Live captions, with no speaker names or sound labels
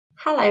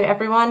Hello,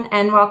 everyone,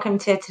 and welcome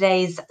to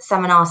today's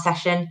seminar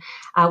session,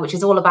 which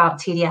is all about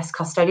TDS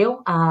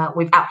Custodial.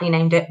 We've aptly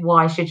named it,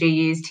 Why Should You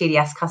Use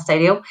TDS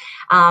Custodial?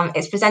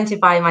 It's presented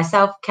by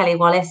myself, Kelly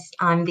Wallace.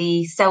 I'm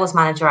the sales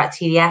manager at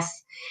TDS.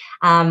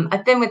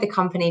 I've been with the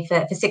company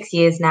for 6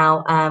 years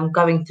now,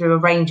 going through a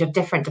range of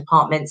different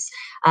departments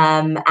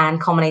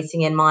and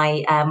culminating in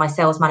my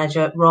sales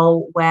manager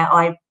role, where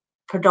I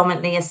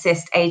predominantly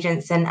assist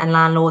agents and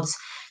landlords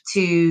to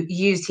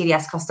use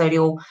TDS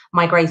Custodial,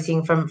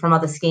 migrating from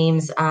other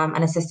schemes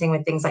and assisting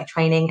with things like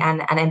training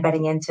and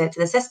embedding into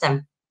the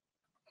system.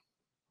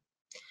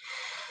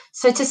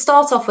 So to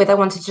start off with, I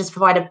wanted to just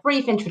provide a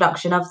brief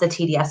introduction of the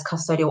TDS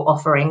Custodial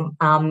offering.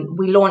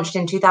 We launched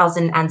in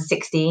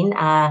 2016,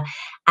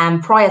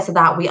 and prior to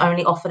that, we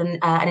only offered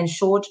an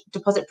insured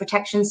deposit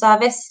protection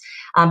service.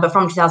 But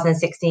from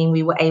 2016,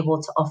 we were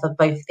able to offer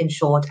both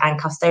insured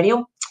and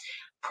custodial.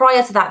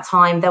 Prior to that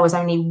time, there was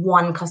only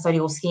one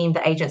custodial scheme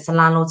that agents and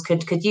landlords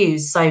could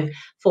use. So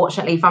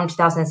fortunately, from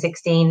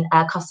 2016,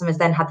 customers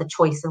then had the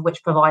choice of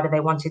which provider they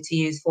wanted to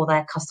use for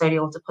their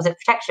custodial deposit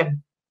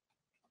protection.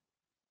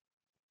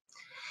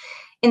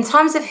 In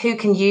terms of who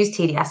can use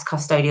TDS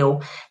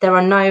Custodial, there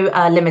are no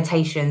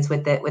limitations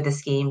with the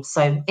scheme.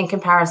 So in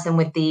comparison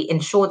with the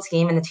insured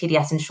scheme and the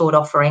TDS insured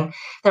offering,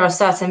 there are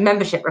certain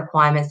membership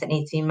requirements that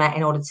need to be met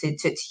in order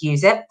to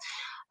use it.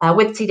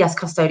 With TDS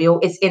Custodial,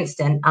 it's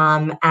instant,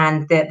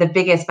 and the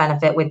biggest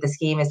benefit with the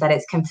scheme is that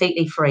it's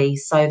completely free.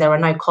 So there are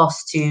no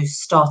costs to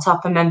start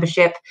up a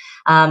membership.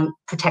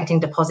 Protecting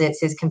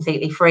deposits is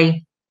completely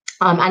free.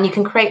 And you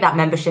can create that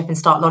membership and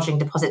start lodging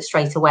deposits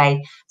straight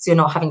away. So you're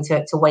not having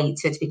to wait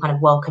to be kind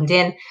of welcomed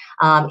in.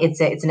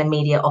 It's an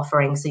immediate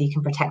offering, so you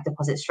can protect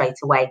deposits straight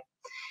away.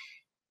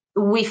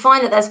 We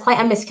find that there's quite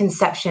a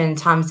misconception in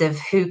terms of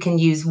who can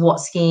use what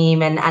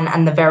scheme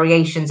and the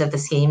variations of the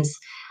schemes.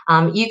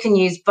 You can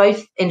use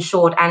both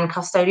insured and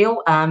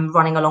custodial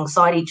running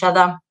alongside each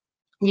other.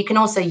 You can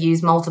also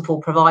use multiple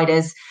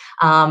providers,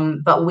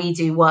 but we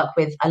do work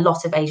with a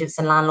lot of agents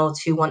and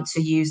landlords who want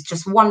to use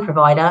just one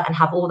provider and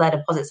have all their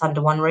deposits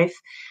under one roof.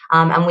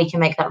 And we can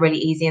make that really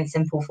easy and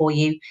simple for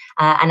you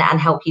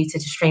and help you to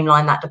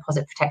streamline that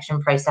deposit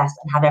protection process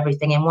and have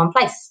everything in one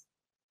place.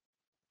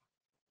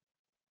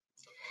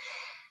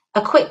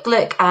 A quick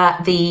look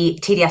at the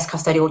TDS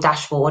Custodial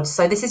dashboard.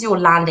 So this is your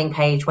landing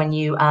page when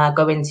you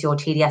go into your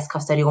TDS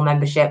Custodial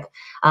membership.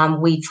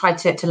 We try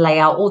to lay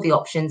out all the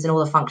options and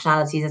all the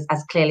functionalities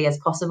as clearly as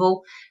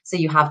possible. So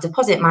you have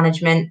deposit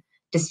management,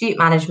 dispute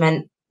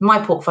management, my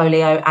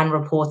portfolio, and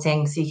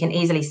reporting. So you can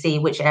easily see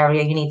which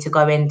area you need to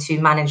go in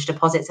to manage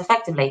deposits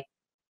effectively.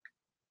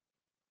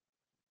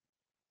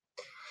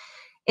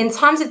 In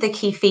terms of the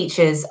key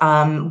features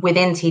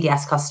within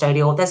TDS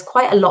Custodial, there's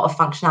quite a lot of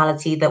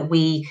functionality that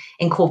we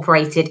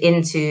incorporated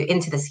into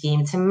the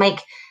scheme to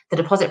make the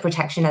deposit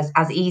protection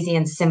as easy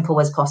and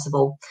simple as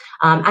possible,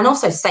 and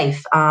also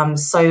safe.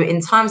 So in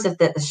terms of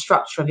the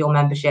structure of your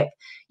membership,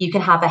 you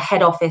can have a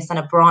head office and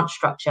a branch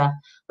structure,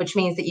 which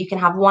means that you can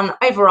have one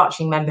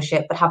overarching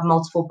membership but have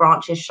multiple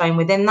branches shown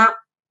within that.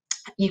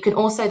 You can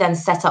also then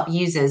set up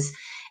users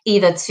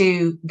either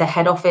to the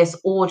head office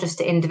or just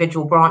to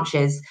individual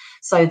branches,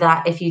 so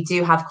that if you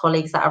do have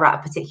colleagues that are at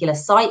a particular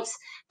site,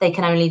 they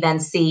can only then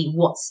see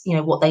what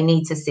they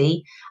need to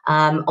see.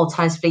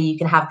 Alternatively, you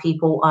can have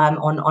people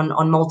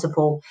on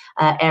multiple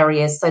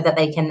areas so that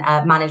they can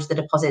manage the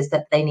deposits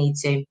that they need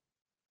to.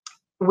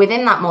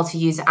 Within that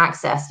multi-user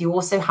access, you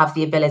also have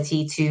the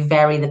ability to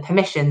vary the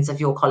permissions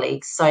of your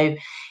colleagues. So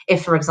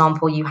if, for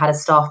example, you had a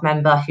staff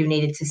member who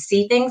needed to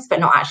see things but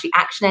not actually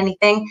action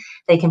anything,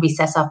 they can be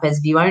set up as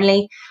view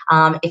only.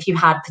 If you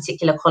had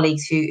particular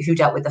colleagues who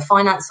dealt with the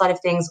finance side of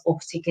things, or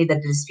particularly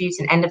the dispute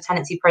and end of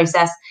tenancy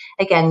process,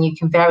 again, you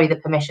can vary the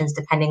permissions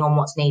depending on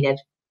what's needed.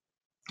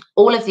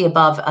 All of the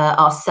above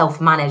are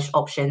self-managed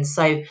options.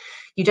 So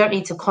you don't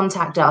need to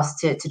contact us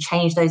to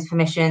change those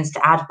permissions,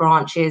 to add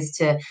branches,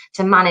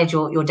 to manage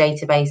your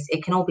database.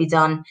 It can all be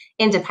done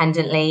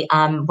independently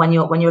when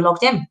you're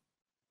logged in.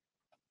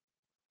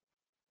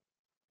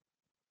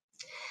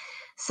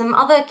 Some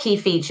other key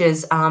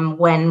features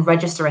when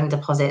registering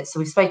deposits. So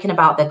we've spoken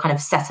about the kind of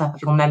setup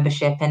of your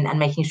membership and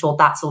making sure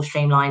that's all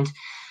streamlined.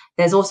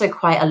 There's also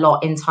quite a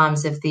lot in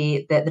terms of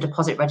the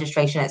deposit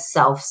registration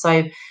itself.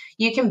 So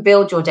you can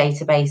build your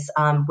database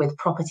with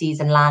properties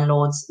and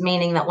landlords,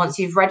 meaning that once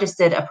you've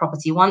registered a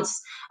property once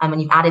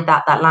and you've added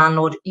that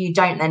landlord, you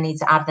don't then need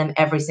to add them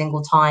every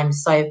single time.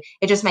 So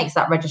it just makes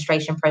that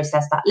registration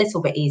process that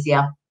little bit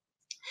easier.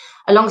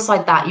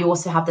 Alongside that, you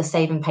also have the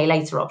save and pay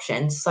later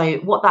option. So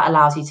what that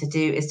allows you to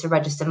do is to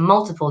register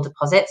multiple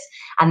deposits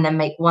and then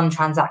make one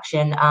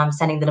transaction,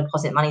 sending the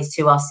deposit monies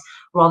to us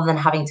rather than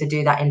having to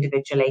do that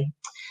individually.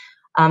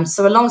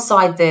 So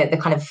alongside the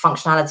kind of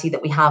functionality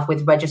that we have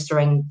with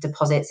registering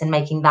deposits and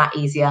making that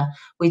easier,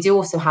 we do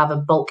also have a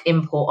bulk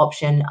import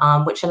option,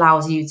 which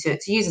allows you to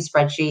use a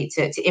spreadsheet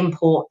to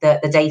import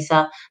the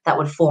data that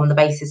would form the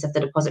basis of the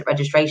deposit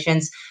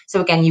registrations.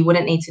 So again, you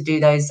wouldn't need to do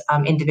those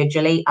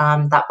individually.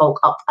 That bulk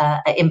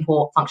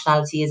import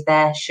functionality is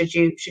there should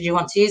you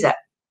want to use it.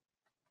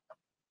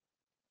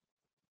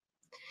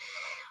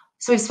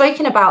 So we've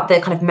spoken about the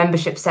kind of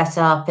membership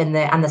setup and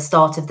the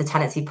start of the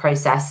tenancy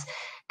process.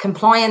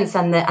 Compliance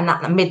and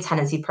that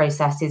mid-tenancy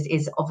process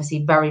is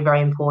obviously very, very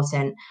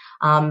important.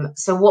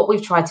 So what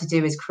we've tried to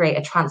do is create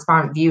a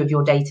transparent view of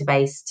your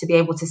database to be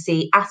able to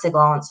see at a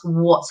glance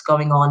what's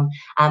going on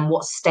and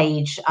what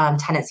stage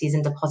tenancies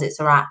and deposits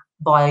are at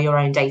via your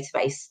own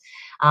database.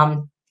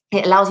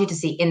 It allows you to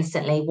see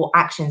instantly what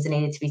actions are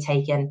needed to be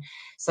taken.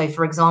 So,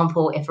 for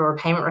example, if a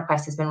repayment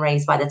request has been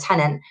raised by the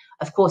tenant,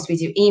 of course, we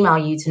do email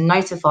you to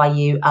notify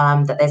you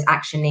that there's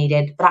action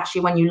needed. But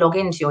actually, when you log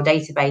into your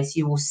database,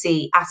 you will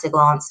see at a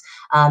glance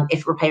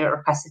if a repayment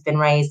request has been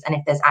raised and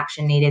if there's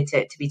action needed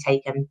to be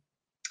taken.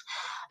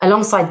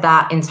 Alongside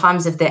that, in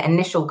terms of the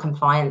initial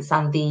compliance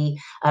and the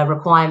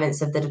requirements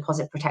of the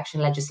deposit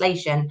protection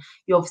legislation,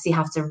 you obviously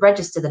have to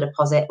register the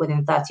deposit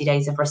within 30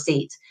 days of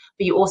receipt,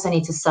 but you also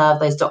need to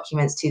serve those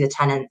documents to the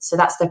tenant. So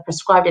that's the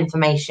prescribed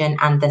information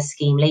and the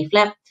scheme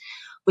leaflet.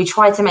 We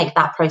try to make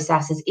that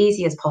process as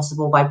easy as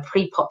possible by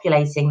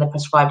pre-populating the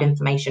prescribed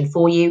information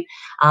for you.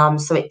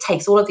 So it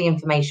takes all of the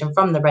information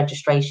from the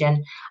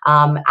registration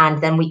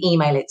and then we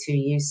email it to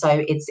you.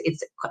 So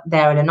it's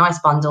there in a nice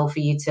bundle for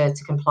you to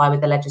comply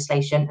with the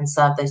legislation and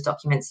serve those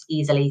documents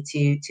easily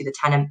to the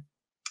tenant.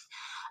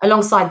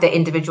 Alongside the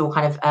individual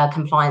kind of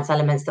compliance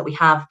elements that we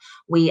have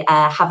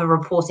a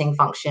reporting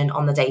function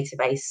on the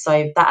database.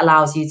 So that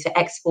allows you to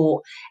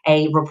export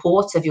a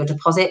report of your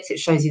deposits. It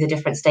shows you the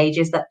different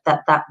stages that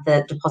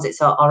the deposits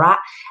are at.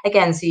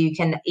 Again, so you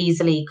can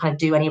easily kind of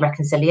do any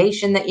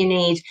reconciliation that you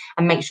need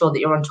and make sure that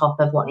you're on top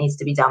of what needs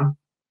to be done.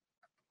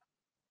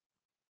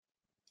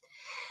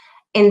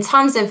 In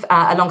terms of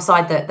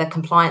alongside the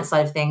compliance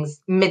side of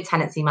things,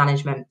 mid-tenancy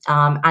management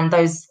and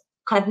those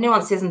kind of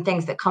nuances and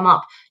things that come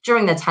up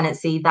during the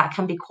tenancy that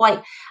can be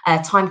quite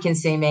time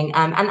consuming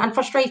and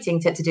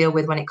frustrating to deal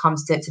with when it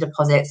comes to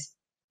deposits.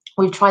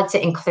 We've tried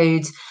to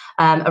include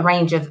a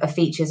range of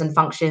features and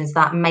functions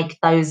that make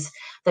those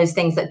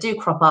things that do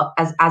crop up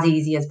as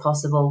easy as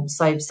possible.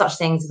 So such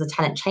things as a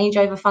tenant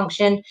changeover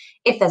function.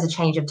 If there's a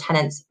change of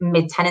tenants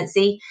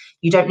mid-tenancy,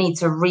 you don't need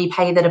to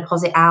repay the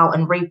deposit out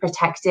and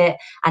re-protect it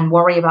and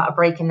worry about a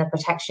break in the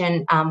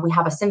protection. We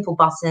have a simple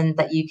button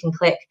that you can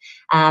click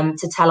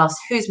to tell us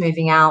who's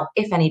moving out,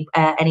 if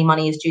any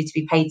money is due to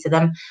be paid to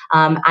them,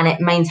 and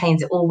it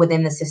maintains it all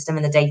within the system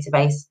and the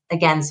database,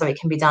 again, so it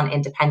can be done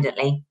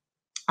independently.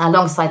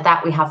 Alongside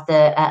that, we have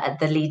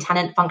the lead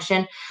tenant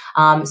function.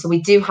 So we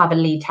do have a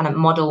lead tenant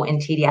model in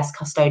TDS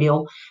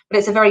Custodial, but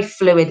it's a very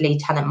fluid lead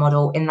tenant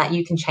model in that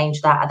you can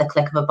change that at the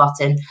click of a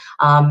button.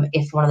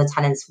 If one of the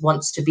tenants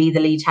wants to be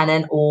the lead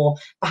tenant, or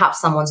perhaps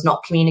someone's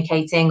not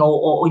communicating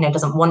or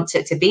doesn't want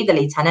to be the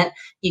lead tenant,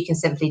 you can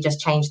simply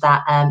just change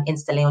that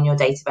instantly on your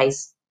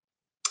database.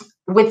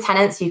 With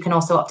tenants, you can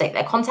also update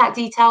their contact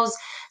details.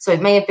 So it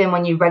may have been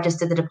when you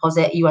registered the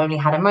deposit, you only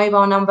had a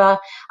mobile number.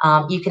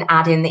 You can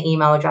add in the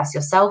email address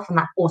yourself, and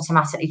that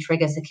automatically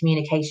triggers the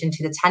communication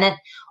to the tenant.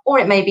 Or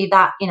it may be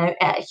that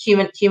a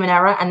human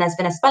error, and there's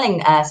been a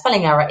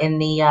spelling error in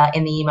the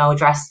email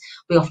address.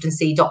 We often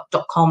see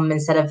 .com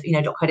instead of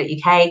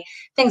 .co.uk,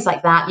 things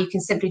like that. You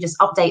can simply just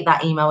update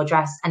that email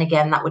address, and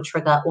again, that would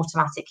trigger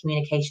automatic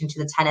communication to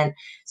the tenant.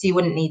 So you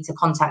wouldn't need to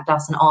contact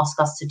us and ask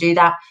us to do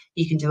that.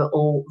 You can do it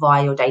all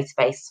via your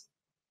database.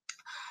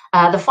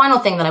 The final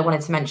thing that I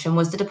wanted to mention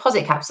was the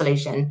deposit cap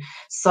solution.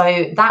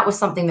 So that was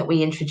something that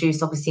we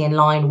introduced, obviously in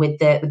line with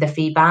the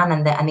fee ban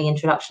and the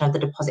introduction of the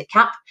deposit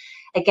cap.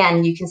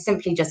 Again, you can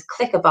simply just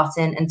click a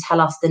button and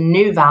tell us the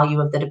new value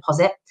of the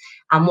deposit.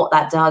 And what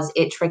that does,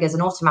 it triggers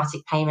an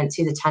automatic payment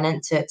to the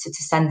tenant to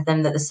send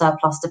them that the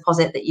surplus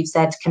deposit that you've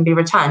said can be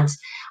returned.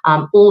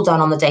 All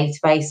done on the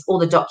database, all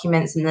the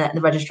documents and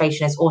the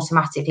registration is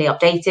automatically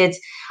updated.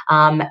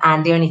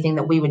 And the only thing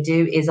that we would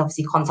do is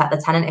obviously contact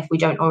the tenant if we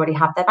don't already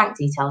have their bank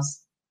details.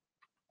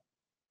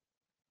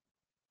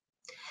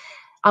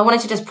 I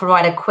wanted to just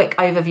provide a quick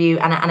overview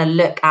and a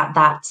look at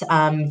that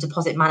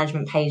deposit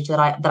management page that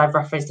I've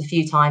referenced a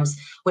few times,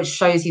 which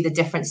shows you the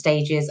different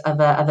stages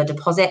of a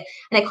deposit,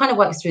 and it kind of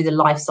works through the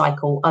life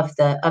cycle of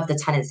the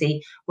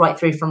tenancy, right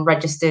through from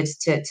registered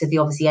to the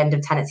obviously end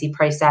of tenancy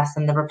process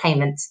and the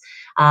repayments.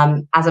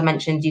 As I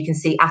mentioned, you can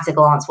see at a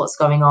glance what's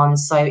going on.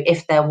 So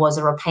if there was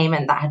a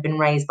repayment that had been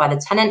raised by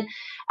the tenant,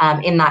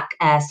 in that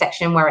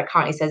section where it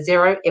currently says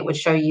 0, it would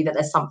show you that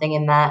there's something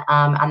in there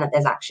and that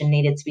there's action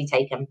needed to be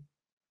taken.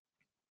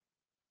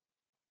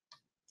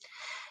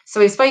 So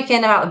we've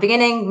spoken about the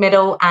beginning,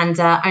 middle, and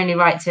only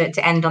right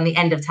to end on the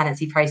end of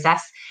tenancy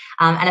process,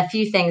 and a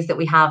few things that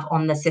we have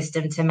on the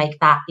system to make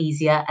that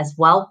easier as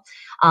well.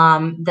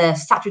 The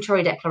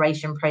statutory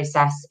declaration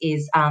process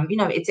is,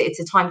 it's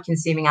a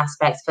time-consuming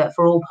aspect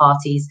for all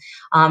parties,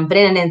 but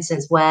in an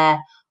instance where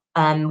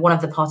one of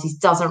the parties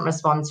doesn't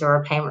respond to a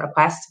repayment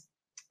request,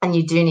 and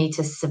you do need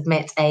to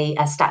submit a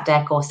stat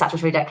dec or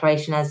statutory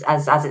declaration as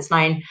it's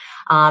known,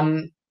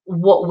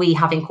 what we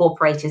have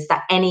incorporated is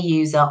that any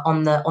user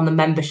on the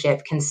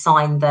membership can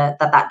sign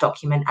that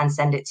document and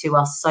send it to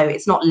us. So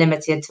it's not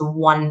limited to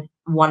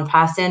one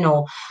person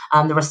or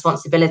the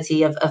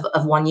responsibility of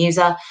one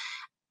user.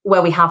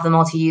 where we have the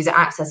multi-user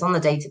access on the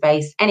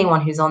database,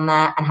 anyone who's on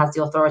there and has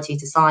the authority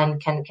to sign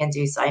can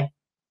do so.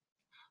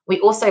 We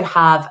also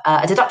have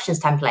a deductions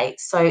template.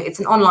 So it's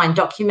an online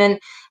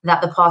document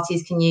that the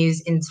parties can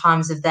use in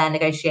terms of their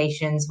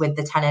negotiations with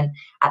the tenant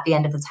at the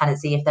end of the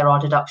tenancy if there are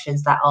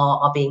deductions that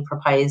are being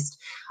proposed.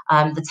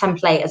 The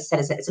template, as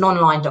I said, it's an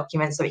online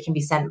document, so it can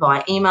be sent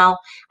via email,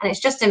 and it's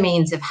just a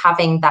means of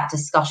having that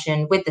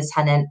discussion with the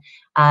tenant,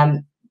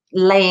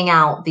 laying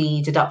out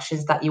the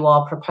deductions that you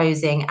are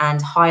proposing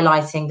and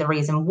highlighting the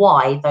reason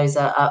why those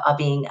are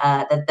being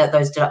that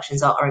those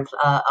deductions are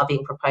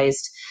being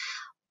proposed.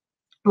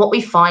 What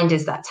we find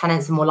is that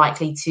tenants are more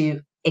likely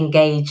to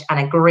engage and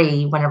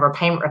agree whenever a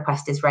payment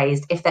request is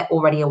raised if they're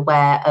already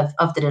aware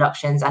of the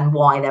deductions and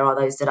why there are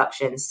those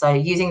deductions. So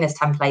using this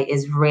template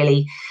is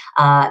really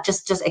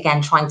just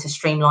again trying to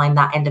streamline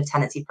that end of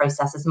tenancy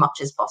process as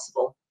much as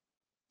possible.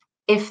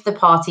 If the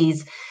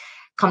parties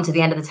come to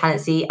the end of the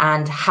tenancy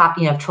and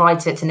have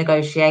tried to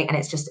negotiate and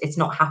it's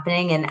not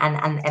happening and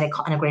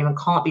an agreement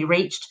can't be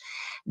reached,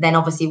 then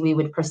obviously we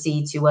would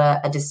proceed to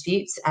a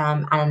dispute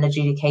and an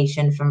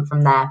adjudication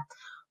from there.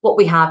 What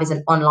we have is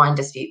an online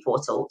dispute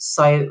portal.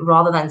 So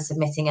rather than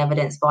submitting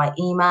evidence by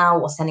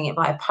email or sending it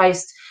by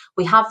post,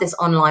 we have this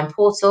online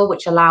portal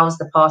which allows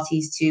the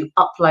parties to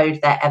upload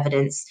their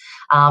evidence.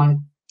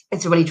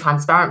 It's a really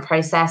transparent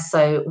process.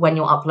 So when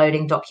you're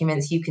uploading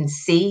documents, you can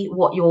see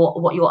what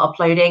you're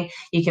uploading.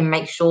 You can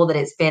make sure that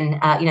it's been,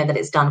 that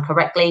it's done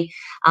correctly.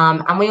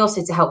 And we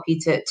also to help you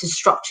to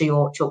structure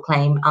your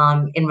claim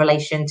in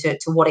relation to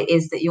what it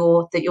is that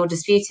you're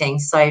disputing.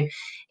 So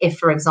if,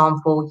 for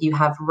example, you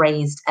have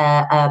raised,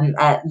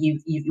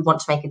 you want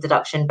to make a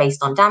deduction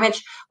based on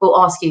damage,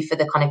 we'll ask you for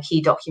the kind of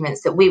key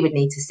documents that we would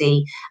need to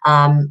see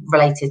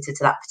related to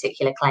that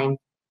particular claim.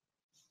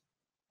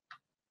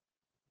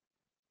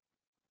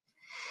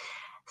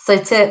 So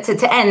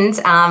to end,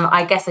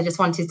 I guess I just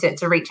wanted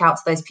to reach out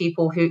to those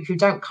people who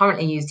don't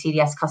currently use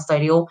TDS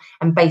Custodial,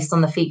 and based on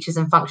the features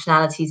and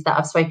functionalities that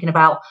I've spoken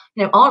about,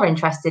 are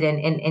interested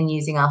in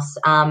using us.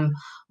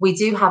 We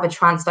do have a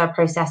transfer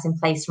process in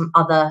place from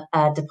other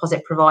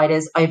deposit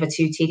providers over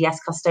to TDS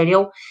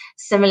Custodial.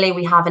 Similarly,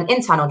 we have an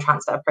internal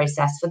transfer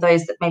process for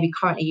those that maybe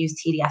currently use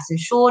TDS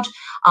Insured,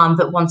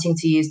 but wanting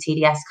to use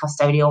TDS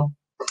Custodial.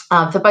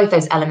 For both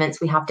those elements,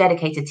 we have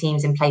dedicated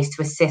teams in place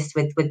to assist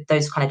with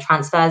those kind of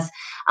transfers,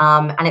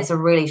 and it's a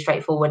really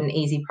straightforward and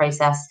easy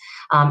process.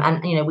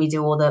 And we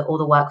do all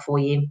the work for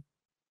you.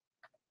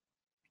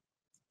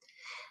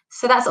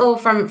 So that's all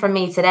from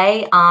me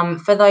today.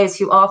 For those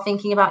who are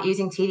thinking about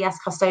using TDS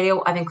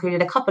Custodial, I've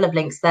included a couple of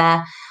links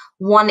there.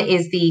 One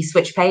is the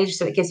switch page,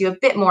 so it gives you a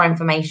bit more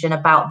information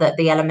about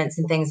the elements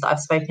and things that I've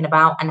spoken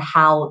about and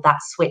how that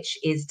switch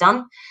is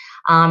done.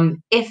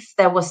 If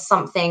there was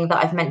something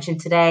that I've mentioned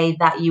today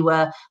that you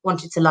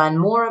wanted to learn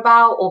more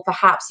about, or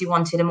perhaps you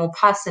wanted a more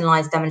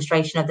personalized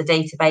demonstration of the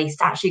database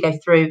to actually go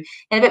through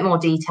in a bit more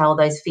detail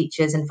those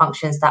features and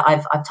functions that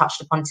I've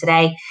touched upon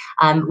today,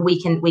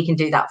 we can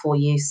do that for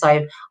you.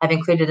 So I've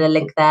included a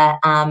link there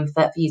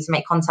for you to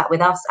make contact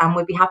with us, and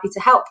we'd be happy to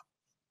help.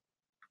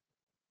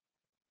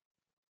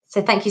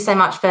 So thank you so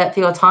much for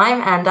your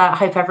time, and I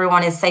hope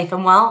everyone is safe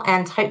and well,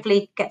 and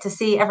hopefully get to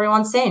see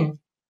everyone soon.